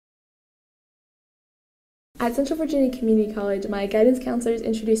At Central Virginia Community College, my guidance counselors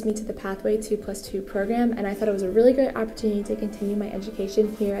introduced me to the Pathway 2+2 program, and I thought it was a really great opportunity to continue my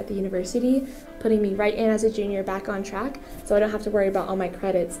education here at the university, putting me right in as a junior back on track so I don't have to worry about all my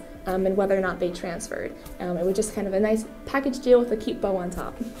credits and whether or not they transferred. It was just kind of a nice package deal with a cute bow on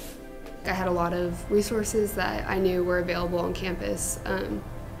top. I had a lot of resources that I knew were available on campus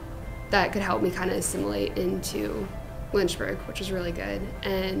that could help me kind of assimilate into Lynchburg, which was really good.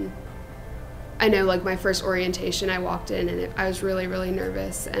 And I know, like, my first orientation, I walked in and I was really, really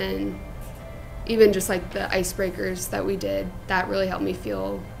nervous, and even just like the icebreakers that we did, that really helped me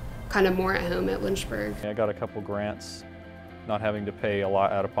feel kind of more at home at Lynchburg. I got a couple grants, not having to pay a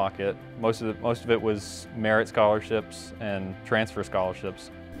lot out of pocket. Most of it was merit scholarships and transfer scholarships.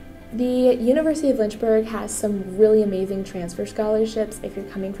 The University of Lynchburg has some really amazing transfer scholarships if you're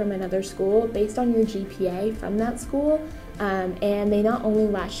coming from another school based on your GPA from that school, and they not only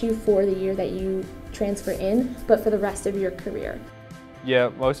last you for the year that you transfer in, but for the rest of your career. Yeah,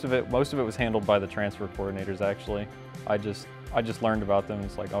 most of it was handled by the transfer coordinators actually. I just learned about them.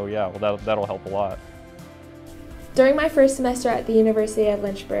 It's like, oh yeah, well that'll help a lot. During my first semester at the University of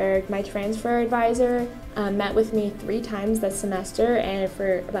Lynchburg, my transfer advisor met with me 3 times this semester and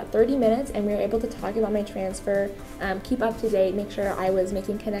for about 30 minutes, and we were able to talk about my transfer, keep up to date, make sure I was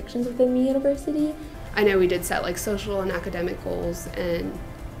making connections within the university. I know we did set like social and academic goals and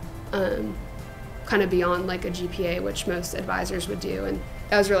kind of beyond like a GPA, which most advisors would do, and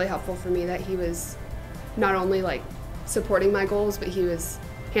that was really helpful for me that he was not only like supporting my goals, but he was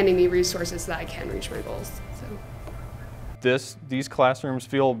handing me resources so that I can reach my goals. These classrooms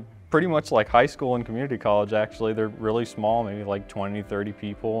feel pretty much like high school and community college actually. They're really small, maybe like 20, 30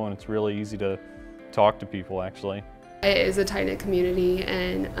 people, and it's really easy to talk to people actually. It is a tight-knit community,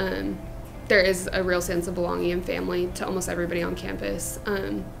 and there is a real sense of belonging and family to almost everybody on campus.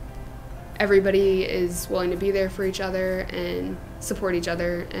 Everybody is willing to be there for each other and support each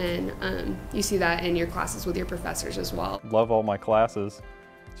other, and you see that in your classes with your professors as well. Love all my classes.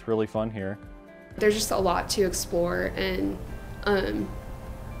 It's really fun here. There's just a lot to explore, and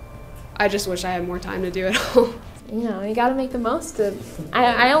I just wish I had more time to do it all. You know, you gotta make the most of,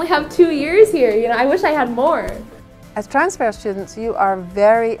 I only have 2 years here, you know, I wish I had more. As transfer students, you are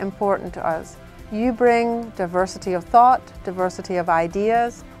very important to us. You bring diversity of thought, diversity of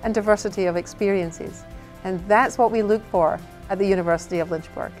ideas, and diversity of experiences. And that's what we look for at the University of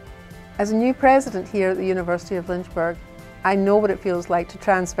Lynchburg. As a new president here at the University of Lynchburg, I know what it feels like to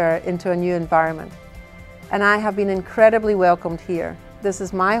transfer into a new environment. And I have been incredibly welcomed here. This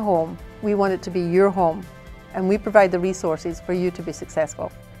is my home. We want it to be your home. And we provide the resources for you to be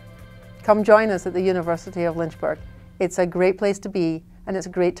successful. Come join us at the University of Lynchburg. It's a great place to be, and it's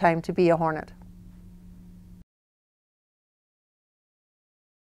a great time to be a Hornet.